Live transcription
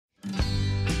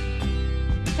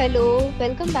Hello,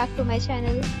 welcome back to my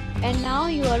channel. And now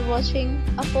you are watching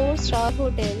a 4-star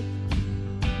hotel.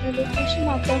 The location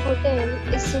of the hotel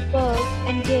is superb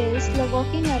and guests love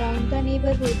walking around the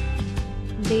neighborhood.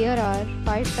 There are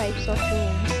 5 types of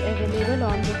rooms available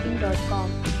on booking.com.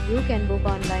 You can book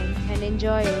online and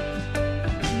enjoy it.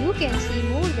 You can see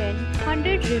more than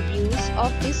 100 reviews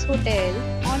of this hotel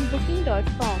on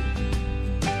booking.com.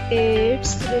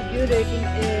 Its review rating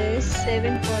is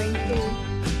 7.2,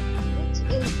 which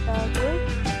is good.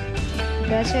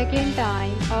 The check-in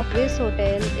time of this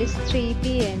hotel is 3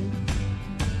 p.m.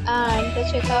 and the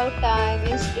checkout time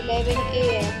is 11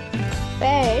 a.m.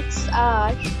 Pets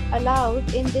are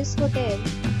allowed in this hotel.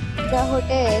 The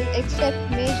hotel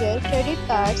accepts major credit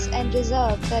cards and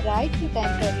reserves the right to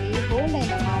temporarily hold an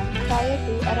amount prior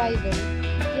to arrival.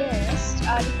 Guests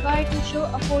are required to show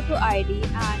a photo ID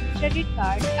and credit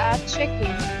card at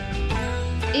check-in.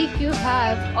 If you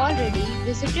have already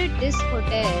visited this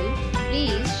hotel,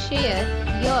 please share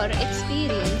your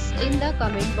experience in the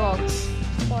comment box.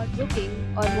 For booking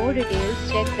or more details,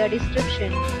 check the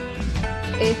description.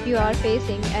 If you are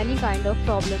facing any kind of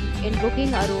problem in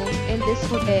booking a room in this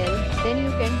hotel, then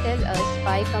you can tell us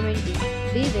by commenting.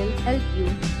 We will help you.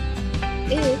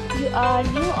 If you are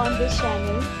new on this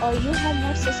channel or you have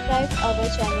not subscribed our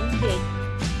channel yet,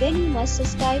 then you must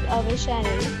subscribe our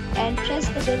channel and press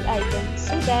the bell icon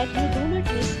so that you do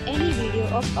not miss any video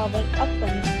of our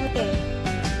upcoming hotel.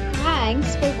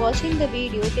 Thanks for watching the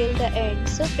video till the end.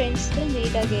 So friends, will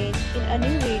meet again in a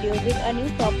new video with a new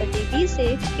property. Be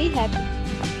safe, be happy.